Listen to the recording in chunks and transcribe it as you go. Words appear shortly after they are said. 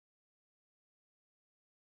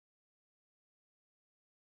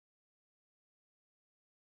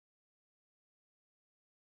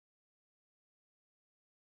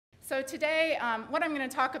So today, what I'm going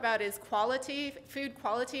to talk about is quality, food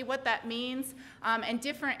quality, what that means, and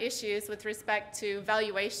different issues with respect to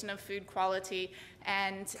valuation of food quality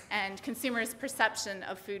and consumers' perception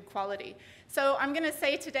of food quality. So I'm going to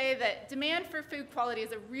say today that demand for food quality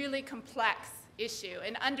is a really complex issue,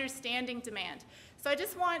 and understanding demand. So I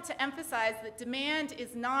just want to emphasize that demand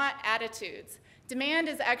is not attitudes. Demand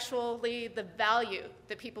is actually the value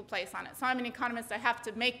that people place on it. So I'm an economist, I have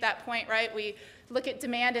to make that point, right? We look at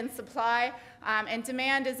demand and supply, and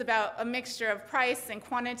demand is about a mixture of price and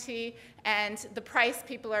quantity and the price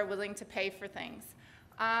people are willing to pay for things.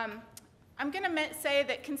 I'm going to say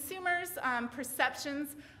that consumers'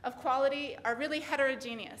 perceptions of quality are really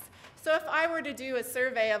heterogeneous. So if I were to do a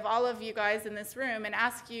survey of all of you guys in this room and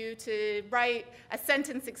ask you to write a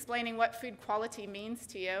sentence explaining what food quality means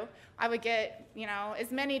to you, I would get,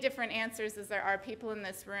 as many different answers as there are people in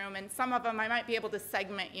this room, and some of them I might be able to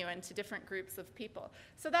segment you into different groups of people.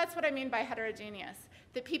 So that's what I mean by heterogeneous,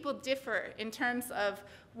 that people differ in terms of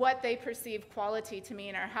what they perceive quality to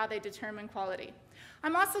mean or how they determine quality.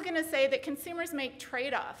 I'm also going to say that consumers make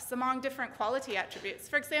trade-offs among different quality attributes.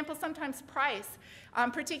 For example, sometimes price,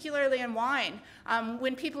 particularly in wine.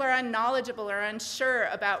 When people are unknowledgeable or unsure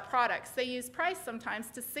about products, they use price sometimes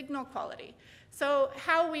to signal quality. So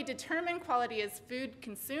how we determine quality as food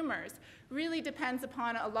consumers really depends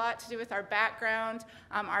upon a lot to do with our background,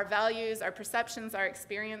 our values, our perceptions, our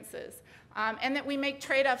experiences. And that we make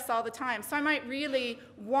trade-offs all the time. So I might really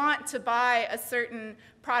want to buy a certain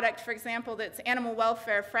product, for example, that's animal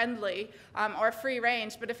welfare friendly or free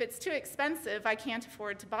range, but if it's too expensive, I can't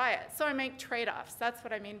afford to buy it. So I make trade-offs. That's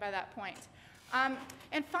what I mean by that point.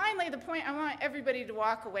 And finally, the point I want everybody to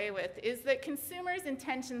walk away with is that consumers'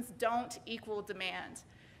 intentions don't equal demand.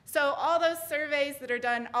 So all those surveys that are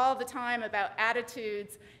done all the time about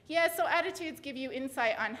attitudes, so attitudes give you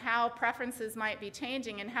insight on how preferences might be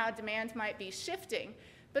changing and how demand might be shifting.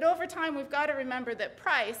 But over time, we've got to remember that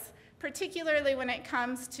price, particularly when it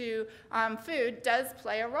comes to food, does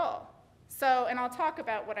play a role. So, and I'll talk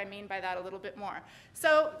about what I mean by that a little bit more.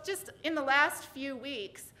 So just in the last few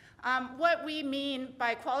weeks, what we mean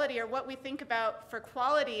by quality, or what we think about for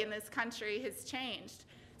quality in this country, has changed.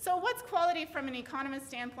 So what's quality from an economist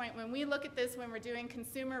standpoint when we look at this when we're doing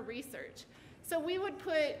consumer research? So we would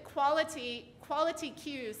put quality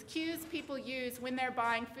cues people use when they're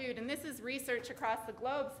buying food, and this is research across the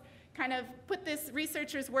globe, kind of put this,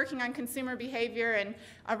 researchers working on consumer behavior and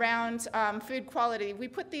around food quality. We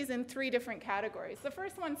put these in 3 different categories. The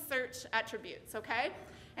first one's search attributes, okay?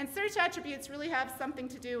 And search attributes really have something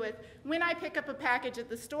to do with when I pick up a package at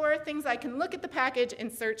the store, things I can look at the package and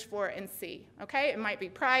search for and see, okay? It might be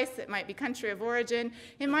price, it might be country of origin,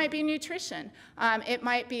 it might be nutrition, it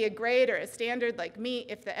might be a grade or a standard like meat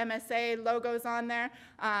if the MSA logo's on there,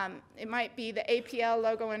 it might be the APL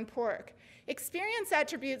logo in pork. Experience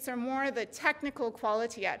attributes are more the technical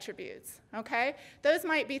quality attributes, okay? Those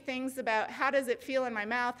might be things about how does it feel in my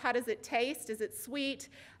mouth, how does it taste, is it sweet,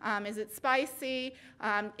 is it spicy,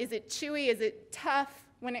 is it chewy, is it tough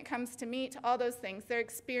when it comes to meat, all those things, their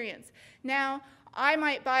experience. Now, I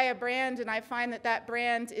might buy a brand and I find that that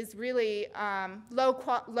brand is really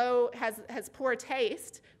has poor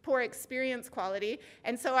taste, poor experience quality,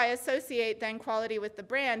 and so I associate then quality with the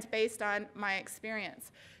brand based on my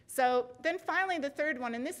experience. So then finally the third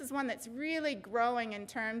one, and this is one that's really growing in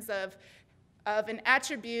terms of an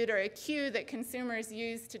attribute or a cue that consumers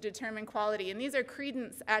use to determine quality, and these are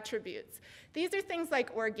credence attributes. These are things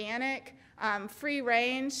like organic, free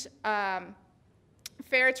range,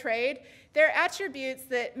 fair trade. They're attributes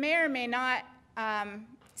that may or may not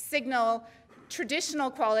signal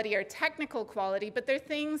traditional quality or technical quality, but they're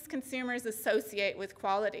things consumers associate with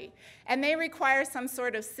quality. And they require some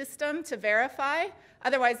sort of system to verify,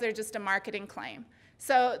 otherwise they're just a marketing claim.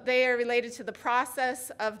 So they are related to the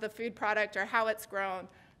process of the food product or how it's grown,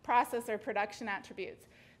 process or production attributes.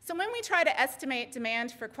 So when we try to estimate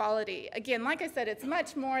demand for quality, again, like I said, it's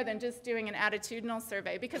much more than just doing an attitudinal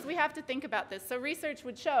survey because we have to think about this. So research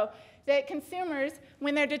would show that consumers,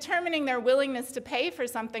 when they're determining their willingness to pay for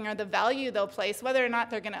something or the value they'll place, whether or not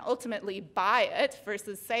they're going to ultimately buy it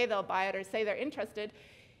versus say they'll buy it or say they're interested,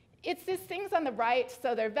 it's these things on the right,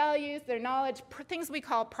 so their values, their knowledge, things we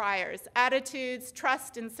call priors, attitudes,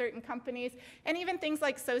 trust in certain companies, and even things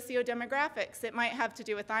like socio-demographics. It might have to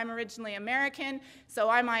do with I'm originally American,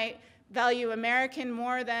 so I might value American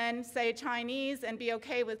more than, say, Chinese and be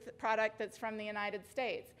okay with the product that's from the United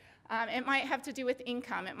States. It might have to do with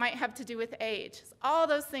income. It might have to do with age. All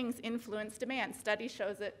those things influence demand. Study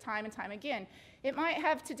shows it time and time again. It might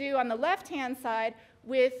have to do, on the left-hand side,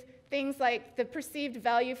 with things like the perceived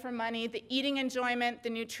value for money, the eating enjoyment, the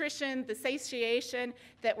nutrition, the satiation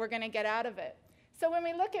that we're going to get out of it. So when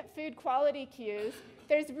we look at food quality cues,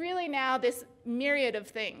 there's really now this myriad of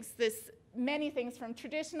things, many things from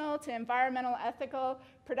traditional to environmental, ethical,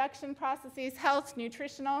 production processes, health,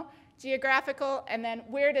 nutritional, geographical, and then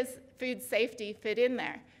where does food safety fit in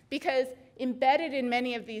there? Because embedded in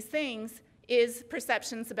many of these things is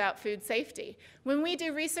perceptions about food safety. When we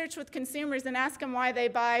do research with consumers and ask them why they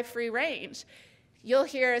buy free range, you'll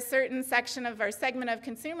hear a certain section of our segment of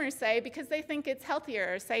consumers say because they think it's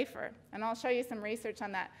healthier or safer. And I'll show you some research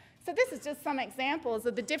on that. So this is just some examples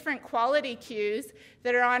of the different quality cues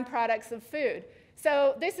that are on products of food.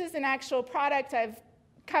 So this is an actual product I've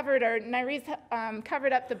covered, or Nairee's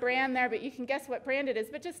covered up the brand there, but you can guess what brand it is.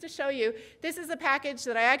 But just to show you, this is a package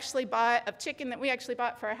that I actually bought of chicken that we actually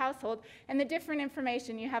bought for our household, and the different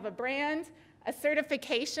information. You have a brand, a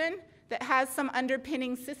certification that has some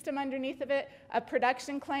underpinning system underneath of it, a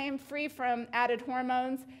production claim free from added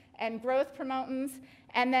hormones and growth promotants,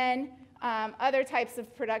 and then other types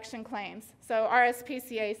of production claims. So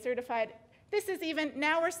RSPCA certified. This is even,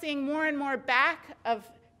 now we're seeing more and more back of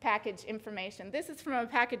package information. This is from a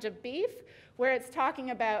package of beef where it's talking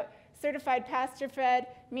about certified pasture-fed,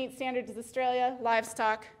 meat standards Australia,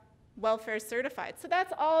 livestock welfare certified. So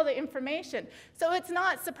that's all the information. So it's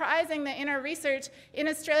not surprising that in our research in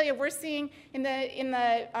Australia, we're seeing in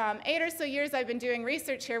the 8 or so years I've been doing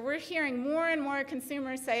research here, we're hearing more and more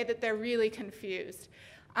consumers say that they're really confused.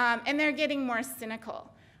 And they're getting more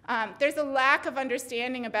cynical. There's a lack of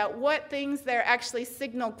understanding about what things there actually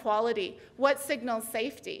signal quality, what signals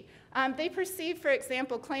safety. They perceive, for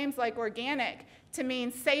example, claims like organic to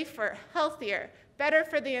mean safer, healthier, better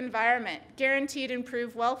for the environment, guaranteed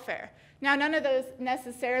improved welfare. Now, none of those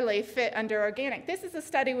necessarily fit under organic. This is a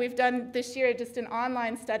study we've done this year, just an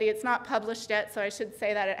online study. It's not published yet, so I should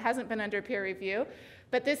say that it hasn't been under peer review.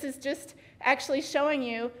 But this is just actually showing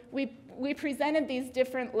you, we presented these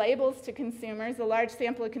different labels to consumers, a large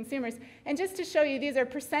sample of consumers, and just to show you, these are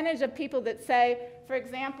percentage of people that say, for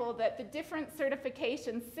example, that the different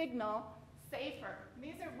certifications signal safer.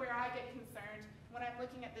 These are where I get concerned when I'm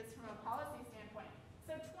looking at this from a policy standpoint.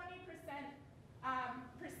 So 20%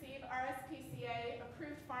 perceive RSPCA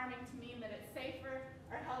approved farming to mean that it's safer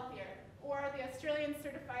or healthier, or the Australian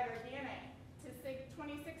certified organic to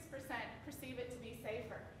 26% perceive it to be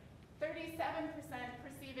safer. 37%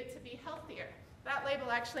 perceive it to be healthier. That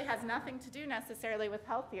label actually has nothing to do necessarily with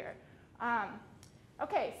healthier.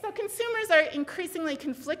 Okay, so consumers are increasingly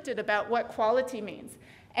conflicted about what quality means.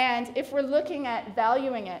 And if we're looking at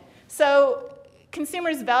valuing it, so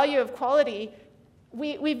consumers' value of quality,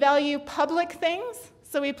 we value public things.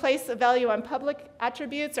 So we place a value on public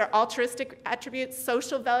attributes or altruistic attributes,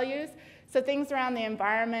 social values. So things around the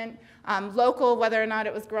environment, local, whether or not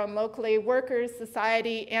it was grown locally, workers,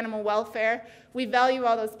 society, animal welfare. We value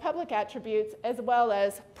all those public attributes as well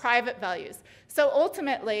as private values. So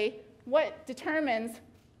ultimately, what determines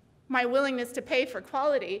my willingness to pay for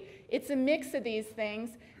quality? It's a mix of these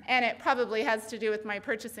things, and it probably has to do with my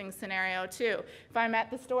purchasing scenario too. If I'm at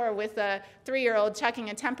the store with a 3-year-old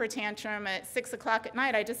chucking a temper tantrum at 6 o'clock at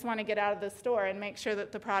night, I just want to get out of the store and make sure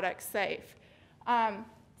that the product's safe.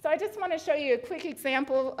 So I just want to show you a quick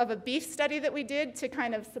example of a beef study that we did to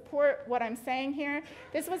kind of support what I'm saying here.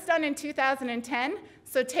 This was done in 2010,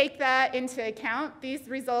 so take that into account. These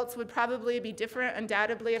results would probably be different,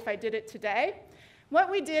 undoubtedly, if I did it today. What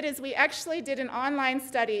we did is we actually did an online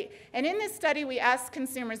study, and in this study we asked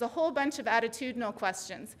consumers a whole bunch of attitudinal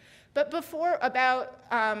questions. But before, about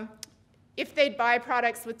if they'd buy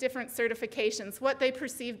products with different certifications, what they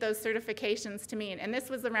perceived those certifications to mean, and this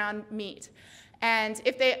was around meat. And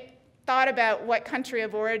if they thought about what country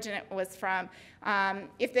of origin it was from,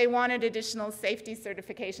 if they wanted additional safety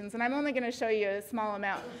certifications, and I'm only going to show you a small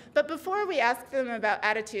amount. But before we asked them about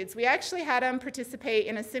attitudes, we actually had them participate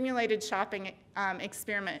in a simulated shopping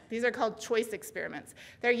experiment. These are called choice experiments.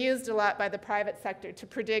 They're used a lot by the private sector to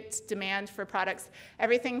predict demand for products,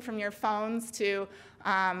 everything from your phones to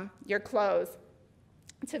your clothes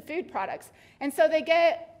to food products. And so they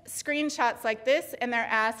get screenshots like this, and they're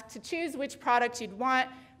asked to choose which product you'd want.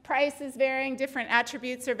 Price is varying, different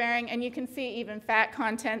attributes are varying, and you can see even fat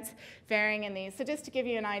content varying in these. So just to give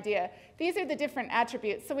you an idea, these are the different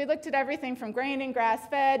attributes. So we looked at everything from grain and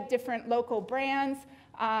grass-fed, different local brands,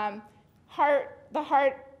 the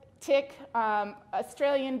heart tick,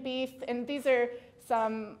 Australian beef, and these are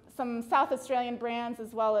some South Australian brands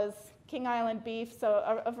as well as King Island beef,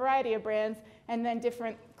 so a variety of brands, and then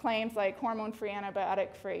different claims like hormone-free,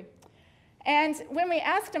 antibiotic-free. And when we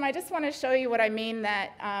asked them, I just want to show you what I mean,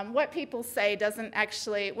 that what people say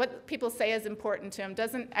is important to them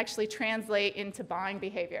doesn't actually translate into buying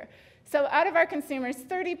behavior. So out of our consumers,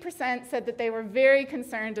 30% said that they were very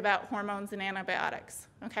concerned about hormones and antibiotics.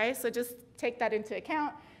 Okay, so just take that into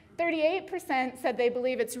account. 38% said they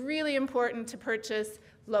believe it's really important to purchase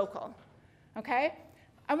local. Okay?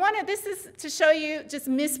 This is to show you just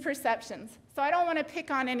misperceptions. So I don't want to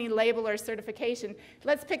pick on any label or certification.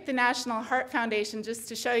 Let's pick the National Heart Foundation just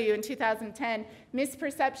to show you in 2010,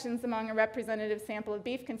 misperceptions among a representative sample of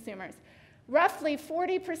beef consumers. Roughly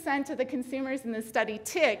 40% of the consumers in this study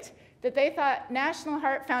ticked that they thought National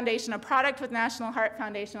Heart Foundation, a product with National Heart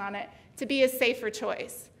Foundation on it, to be a safer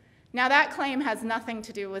choice. Now that claim has nothing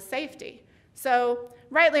to do with safety. So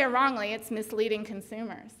rightly or wrongly, it's misleading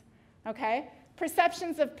consumers. Okay?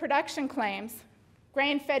 Perceptions of production claims,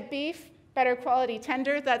 grain-fed beef, better quality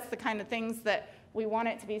tender, that's the kind of things that we want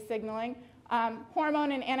it to be signaling.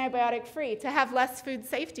 Hormone and antibiotic-free, to have less food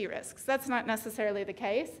safety risks. That's not necessarily the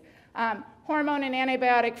case. Hormone and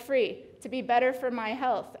antibiotic-free, to be better for my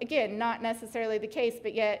health. Again, not necessarily the case,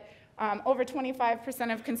 but yet over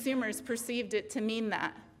 25% of consumers perceived it to mean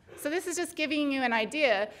that. So this is just giving you an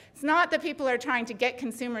idea. It's not that people are trying to get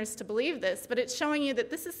consumers to believe this, but it's showing you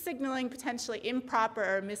that this is signaling potentially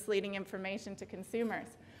improper or misleading information to consumers.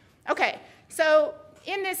 Okay, so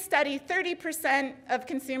in this study, 30% of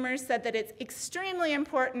consumers said that it's extremely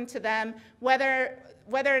important to them whether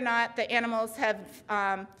or not the animals have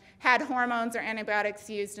had hormones or antibiotics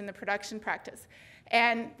used in the production practice.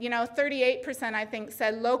 And 38% I think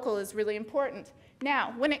said local is really important.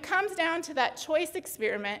 Now, when it comes down to that choice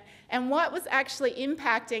experiment and what was actually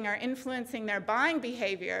impacting or influencing their buying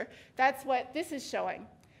behavior, that's what this is showing.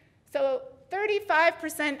 So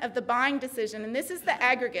 35% of the buying decision, and this is the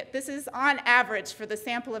aggregate, this is on average for the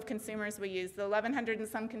sample of consumers we use, the 1,100 and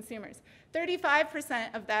some consumers,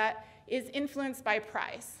 35% of that is influenced by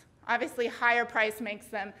price. Obviously, higher price makes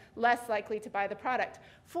them less likely to buy the product.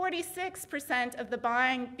 46% of the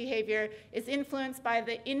buying behavior is influenced by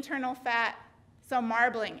the internal fat, so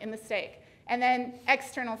marbling in the steak, and then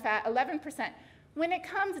external fat, 11%. When it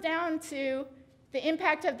comes down to the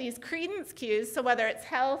impact of these credence cues, so whether it's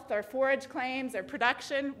health or forage claims or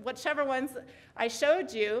production, whichever ones I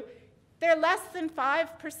showed you, they're less than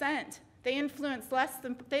 5%. They influence less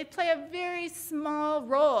than, they play a very small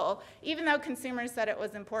role, even though consumers said it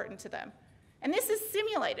was important to them. And this is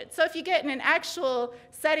simulated. So if you get in an actual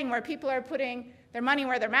setting where people are putting their money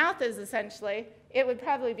where their mouth is, essentially, it would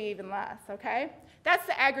probably be even less, okay? That's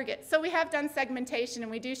the aggregate. So we have done segmentation,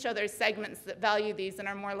 and we do show there's segments that value these and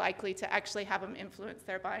are more likely to actually have them influence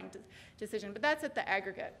their buying decision. But that's at the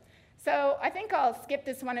aggregate. So I think I'll skip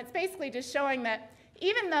this one. It's basically just showing that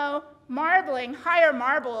even though marbling, higher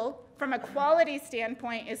marble, from a quality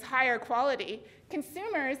standpoint is higher quality,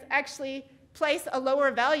 consumers actually place a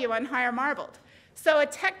lower value on higher marbled. So a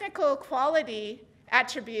technical quality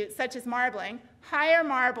attribute such as marbling, higher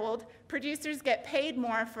marbled, producers get paid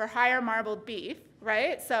more for higher marbled beef,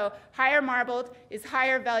 right? So higher marbled is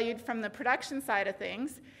higher valued from the production side of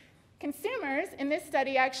things. Consumers in this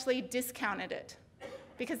study actually discounted it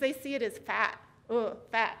because they see it as fat. Ooh,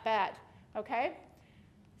 fat, bad, okay?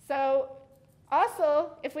 So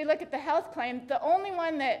also, if we look at the health claim, the only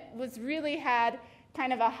one that was really had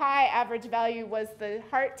kind of a high average value was the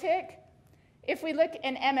heart tick. If we look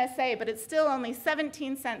in MSA, but it's still only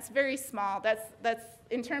 17 cents, very small. That's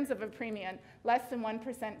in terms of a premium, less than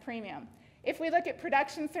 1% premium. If we look at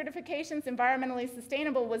production certifications, environmentally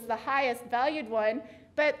sustainable was the highest valued one,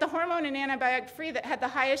 but the hormone and antibiotic-free that had the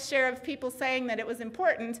highest share of people saying that it was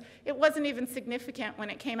important, it wasn't even significant when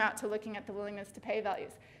it came out to looking at the willingness to pay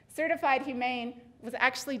values. Certified humane was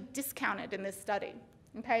actually discounted in this study.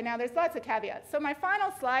 Okay, now there's lots of caveats. So my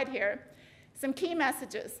final slide here, some key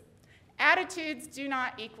messages. Attitudes do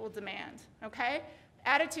not equal demand, okay?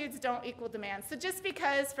 Attitudes don't equal demand. So just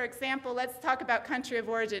because, for example, let's talk about country of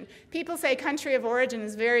origin. People say country of origin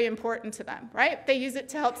is very important to them, right? They use it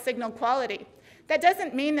to help signal quality. That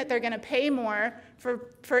doesn't mean that they're going to pay more for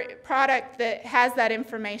product that has that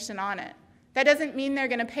information on it. That doesn't mean they're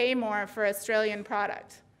going to pay more for Australian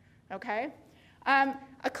product, okay?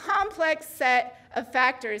 A complex set of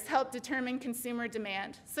factors help determine consumer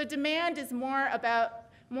demand. So demand is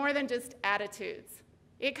more than just attitudes.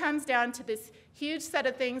 It comes down to this huge set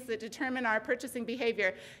of things that determine our purchasing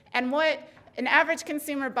behavior. And what an average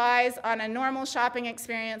consumer buys on a normal shopping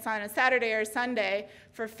experience on a Saturday or Sunday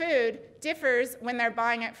for food differs when they're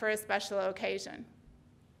buying it for a special occasion.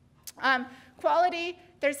 Quality,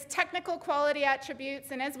 there's technical quality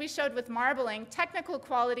attributes, and as we showed with marbling, technical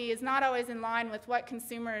quality is not always in line with what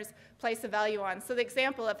consumers place a value on. So the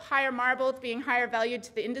example of higher marbled being higher valued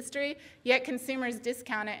to the industry, yet consumers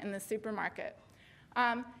discount it in the supermarket.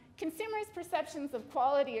 Consumers' perceptions of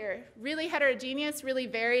quality are really heterogeneous, really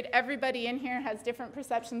varied. Everybody in here has different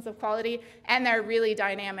perceptions of quality, and they're really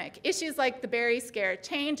dynamic. Issues like the berry scare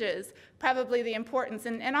changes probably the importance,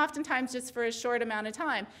 and oftentimes just for a short amount of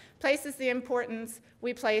time, places the importance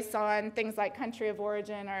we place on things like country of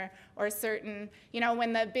origin or certain,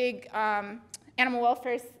 when the big animal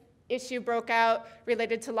welfare issue broke out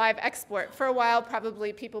related to live export. For a while,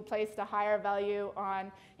 probably people placed a higher value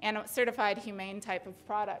on certified humane type of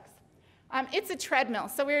products. It's a treadmill.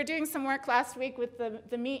 So we were doing some work last week with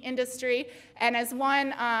the meat industry, and as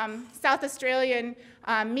one South Australian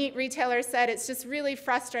meat retailer said, it's just really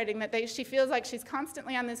frustrating that she feels like she's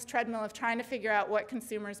constantly on this treadmill of trying to figure out what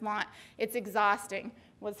consumers want. It's exhausting,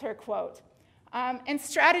 was her quote. And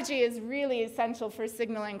strategy is really essential for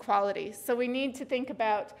signaling quality. So we need to think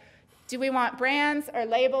about, do we want brands or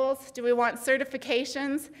labels? Do we want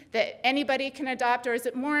certifications that anybody can adopt? Or is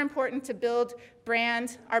it more important to build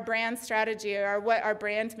our brand strategy or what our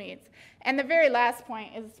brand means? And the very last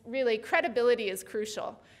point is really credibility is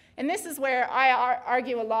crucial. And this is where I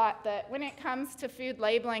argue a lot that when it comes to food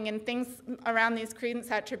labeling and things around these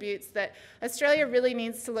credence attributes, that Australia really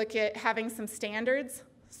needs to look at having some standards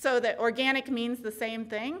so that organic means the same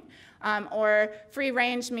thing, or free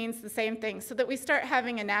range means the same thing, so that we start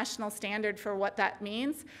having a national standard for what that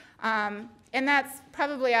means. And that's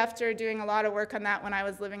probably after doing a lot of work on that when I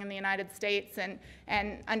was living in the United States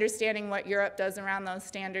and understanding what Europe does around those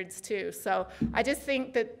standards too. So I just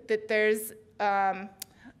think that there's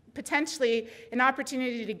potentially an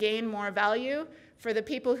opportunity to gain more value for the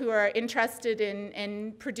people who are interested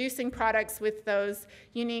in producing products with those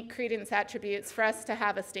unique credence attributes, for us to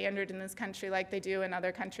have a standard in this country like they do in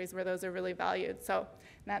other countries where those are really valued. So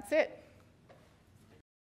that's it.